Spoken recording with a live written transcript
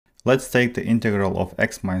Let's take the integral of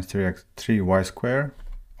x minus 3y squared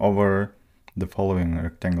over the following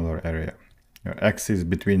rectangular area. X is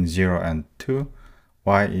between 0 and 2,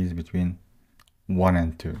 y is between 1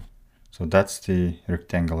 and 2. So that's the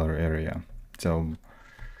rectangular area. So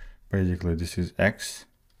basically this is x,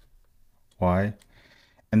 y.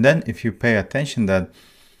 And then if you pay attention that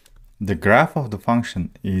the graph of the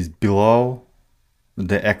function is below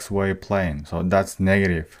the xy plane, so that's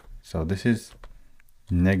negative. So this is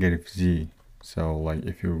negative z. So like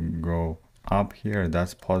if you go up here,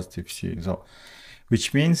 that's positive c. So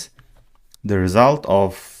which means the result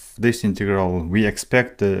of this integral, we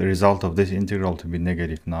expect the result of this integral to be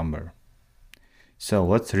negative number. So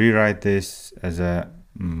let's rewrite this as a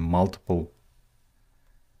multiple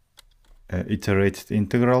iterated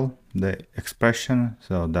integral, the expression.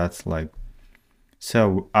 So that's like,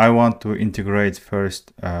 so I want to integrate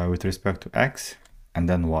first with respect to x and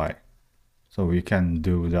then y. So we can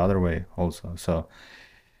do the other way also. So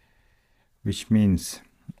which means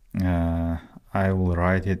I will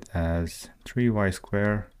write it as 3y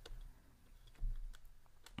squared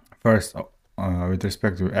first with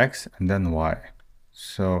respect to x and then y.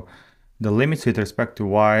 So the limits with respect to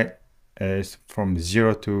y is from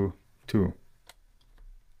 0 to 2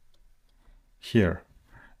 here.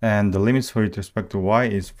 And the limits with respect to y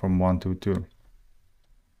is from 1 to 2.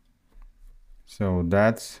 So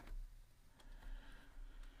that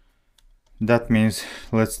means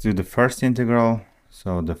let's do the first integral.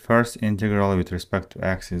 So the first integral with respect to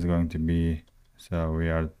x is going to be, so we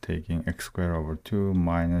are taking x squared over 2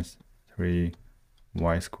 minus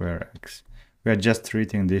 3y squared x. We are just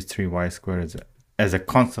treating this 3y squared as a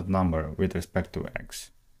constant number with respect to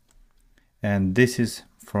x. And this is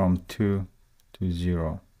from 2 to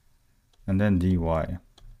 0. And then dy.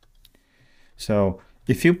 So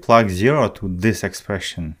if you plug 0 to this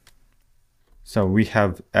expression, so we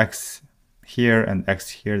have x here and x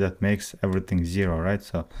here, that makes everything 0, right?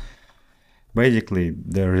 So basically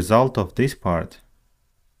the result of this part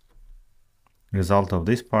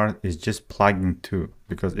is just plugging 2,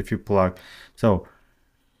 because if you plug, so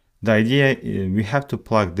the idea is we have to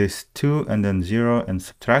plug this 2 and then 0 and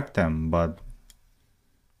subtract them, but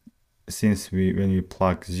since when we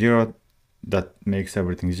plug 0, that makes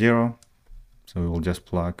everything 0, so we will just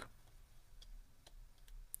plug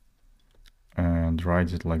and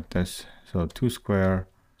write it like this. So 2 squared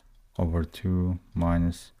over 2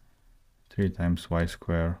 minus 3 times y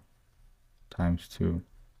squared times 2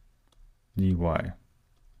 dy.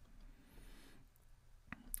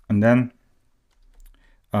 And then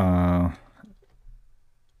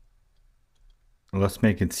let's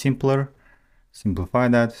make it simpler. Simplify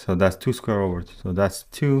that. So that's 2 squared over 2. So that's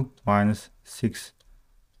 2 minus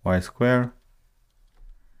 6y squared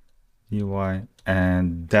dy.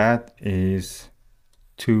 And that is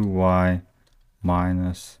 2y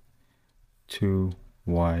minus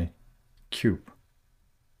 2y cubed.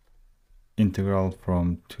 Integral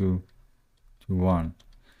from 2 to 1.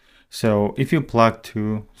 So if you plug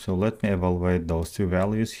 2, so let me evaluate those two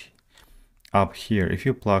values up here. If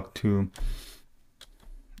you plug 2,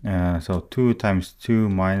 so 2 times 2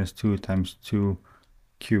 minus 2 times 2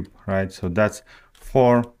 cubed, right? So that's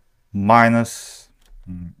 4 minus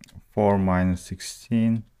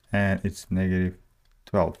 16, and it's negative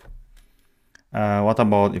 12. What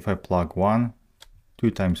about if I plug 1?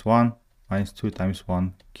 2 times 1 minus 2 times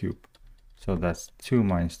 1 cubed. So that's 2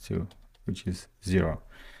 minus 2, which is 0.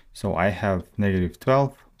 So I have negative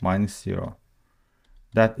 12 minus 0.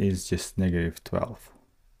 That is just negative 12.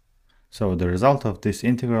 So the result of this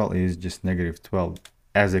integral is just negative 12,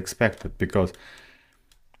 as expected, because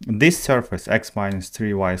this surface x minus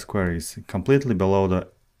 3y squared is completely below the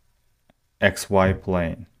xy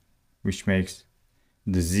plane, which makes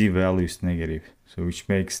the z value is negative. So which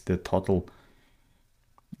makes the total,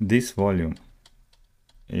 this volume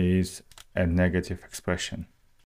is a negative expression.